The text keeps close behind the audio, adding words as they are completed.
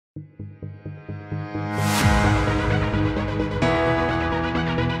Hello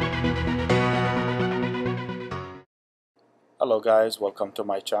guys, welcome to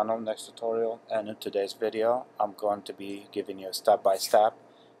my channel NexTutorial, and in today's video I'm going to be giving you a step-by-step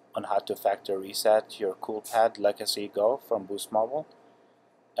on how to factory reset your Coolpad Leagacy Go from Boost Mobile.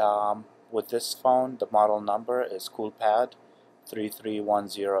 With this phone, the model number is Coolpad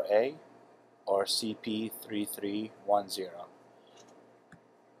 3310A or CP3310.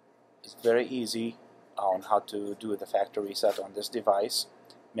 It's very easy on how to do the factory reset on this device.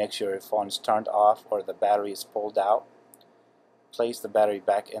 Make sure your phone is turned off or the battery is pulled out. Place the battery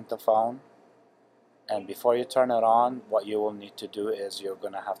back in the phone, and before you turn it on, what you will need to do is you're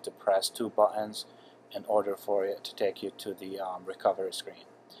going to have to press two buttons in order for it to take you to the recovery screen.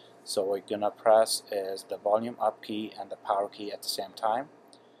 So what you're going to press is the volume up key and the power key at the same time.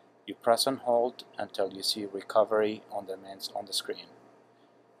 You press and hold until you see recovery on the screen.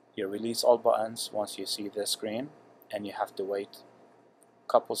 You release all buttons once you see this screen, and you have to wait a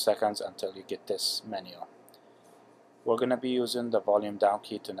couple seconds until you get this menu. We're going to be using the volume down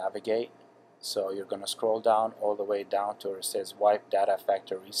key to navigate, so you're going to scroll down all the way down to where it says Wipe Data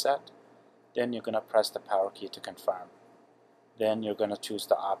Factory Reset. Then you're going to press the power key to confirm. Then you're going to choose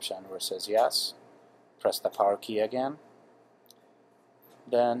the option where it says yes. Press the power key again.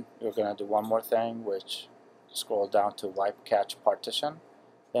 Then you're going to do one more thing, which scroll down to Wipe Cache Partition.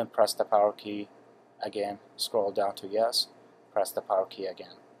 Then press the power key again, scroll down to yes, press the power key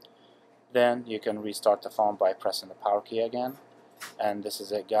again. Then you can restart the phone by pressing the power key again, and this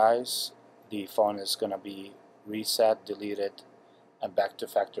is it guys. The phone is going to be reset, deleted, and back to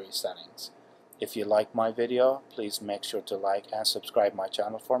factory settings. If you like my video, please make sure to like and subscribe my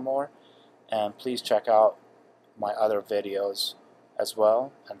channel for more, and please check out my other videos as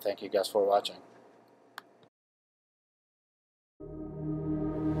well, and thank you guys for watching.